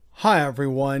Hi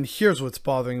everyone, here's what's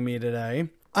bothering me today.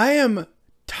 I am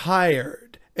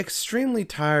tired, extremely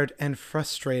tired and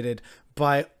frustrated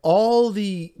by all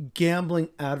the gambling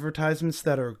advertisements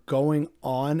that are going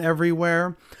on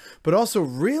everywhere, but also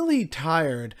really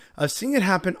tired of seeing it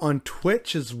happen on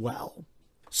Twitch as well.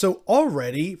 So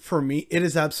already, for me, it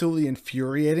is absolutely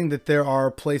infuriating that there are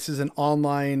places and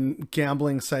online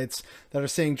gambling sites that are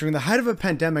saying during the height of a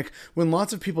pandemic, when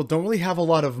lots of people don't really have a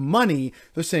lot of money,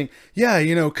 they're saying,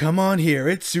 yeah, come on here,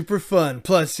 it's super fun.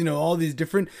 Plus, all these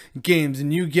different games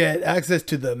and you get access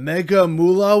to the mega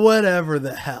moolah, whatever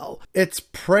the hell. It's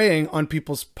preying on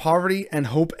people's poverty and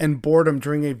hope and boredom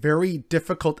during a very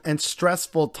difficult and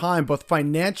stressful time, both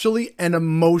financially and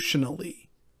emotionally.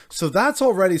 So that's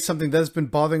already something that has been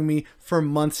bothering me for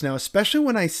months now, especially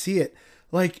when I see it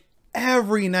like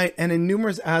every night and in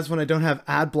numerous ads when I don't have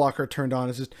ad blocker turned on.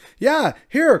 It's just, yeah,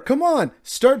 here, come on,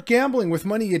 start gambling with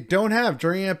money you don't have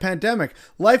during a pandemic.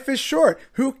 Life is short.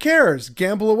 Who cares?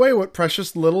 Gamble away what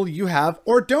precious little you have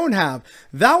or don't have.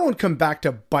 That won't come back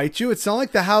to bite you. It's not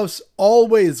like the house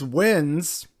always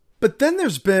wins. But then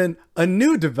there's been a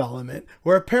new development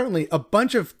where apparently a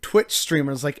bunch of Twitch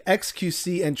streamers like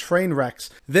XQC and Trainwrecks,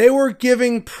 they were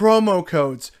giving promo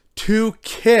codes to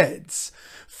kids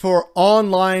for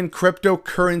online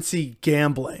cryptocurrency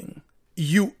gambling.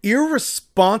 You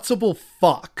irresponsible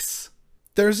fucks.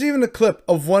 There's even a clip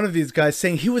of one of these guys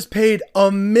saying he was paid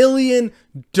 $1 million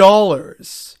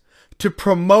to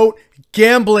promote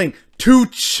gambling to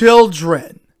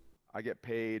children. I get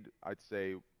paid, I'd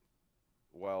say,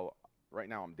 well, right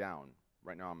now I'm down.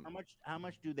 Right now I'm. How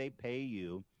much do they pay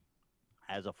you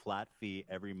as a flat fee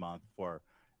every month for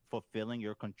fulfilling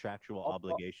your contractual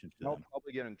obligations to them? I'll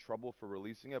probably get in trouble for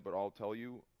releasing it, but I'll tell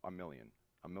you $1 million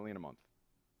a month.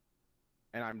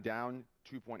 And I'm down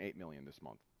 2.8 million this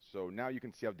month. So now you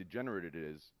can see how degenerate it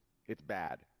is. It's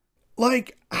bad.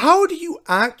 Like, how do you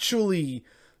actually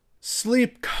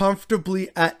sleep comfortably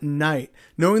at night,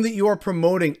 knowing that you are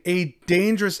promoting a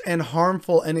dangerous and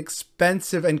harmful and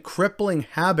expensive and crippling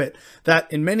habit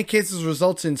that in many cases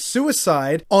results in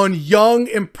suicide on young,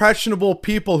 impressionable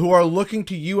people who are looking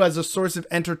to you as a source of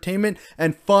entertainment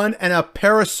and fun and a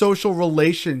parasocial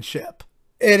relationship?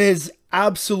 It is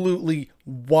absolutely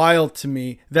wild to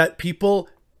me that people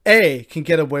A, can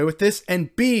get away with this,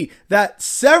 and B, that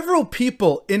several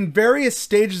people in various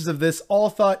stages of this all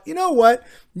thought, you know what?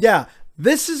 Yeah,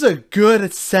 this is a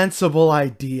good, sensible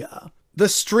idea. The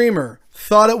streamer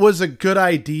thought it was a good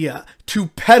idea to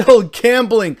peddle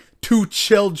gambling to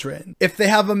children. If they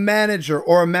have a manager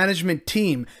or a management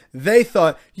team, they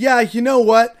thought, yeah, you know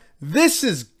what? This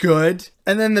is good.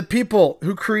 And then the people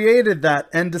who created that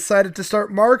and decided to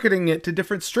start marketing it to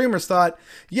different streamers thought,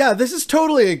 yeah, this is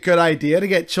totally a good idea to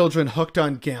get children hooked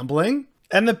on gambling.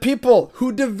 And the people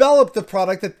who developed the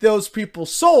product that those people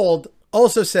sold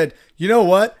also said, you know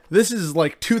what? This is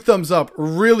like 2 thumbs up,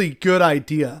 really good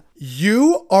idea.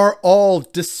 You are all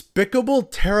despicable,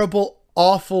 terrible,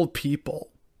 awful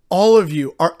people. All of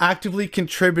you are actively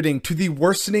contributing to the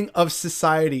worsening of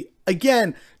society.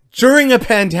 Again, during a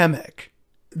pandemic.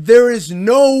 There is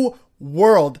no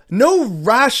world, no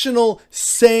rational,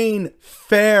 sane,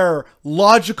 fair,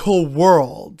 logical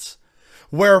world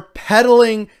where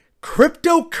peddling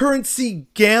cryptocurrency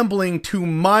gambling to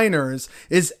minors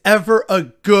is ever a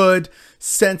good,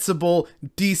 sensible,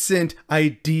 decent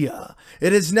idea.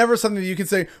 It is never something that you can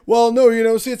say, well,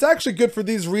 no, see, it's actually good for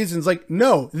these reasons. Like,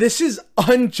 no, this is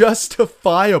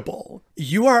unjustifiable.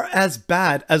 You are as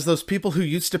bad as those people who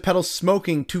used to peddle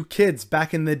smoking to kids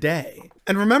back in the day.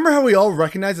 And remember how we all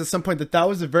recognized at some point that that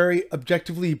was a very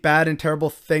objectively bad and terrible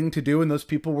thing to do and those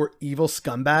people were evil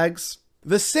scumbags?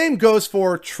 The same goes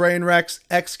for Trainwrecks,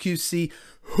 XQC,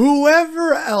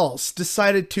 whoever else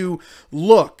decided to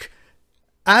look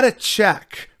at a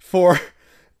check for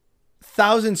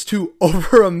thousands to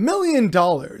over $1 million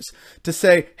to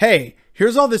say, hey,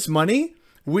 here's all this money.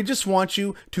 We just want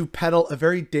you to peddle a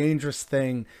very dangerous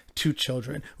thing to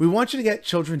children. We want you to get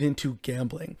children into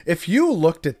gambling. If you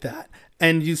looked at that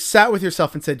and you sat with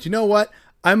yourself and said, you know what?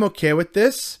 I'm okay with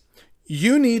this.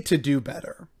 You need to do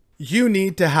better. You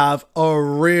need to have a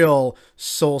real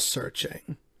soul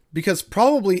searching, because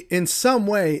probably in some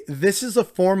way, this is a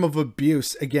form of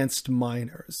abuse against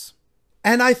minors.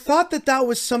 And I thought that that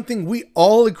was something we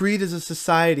all agreed as a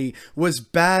society was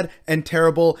bad and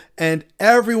terrible, and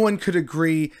everyone could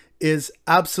agree is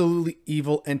absolutely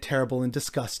evil and terrible and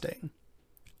disgusting.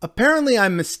 Apparently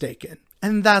I'm mistaken,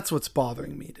 and that's what's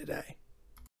bothering me today.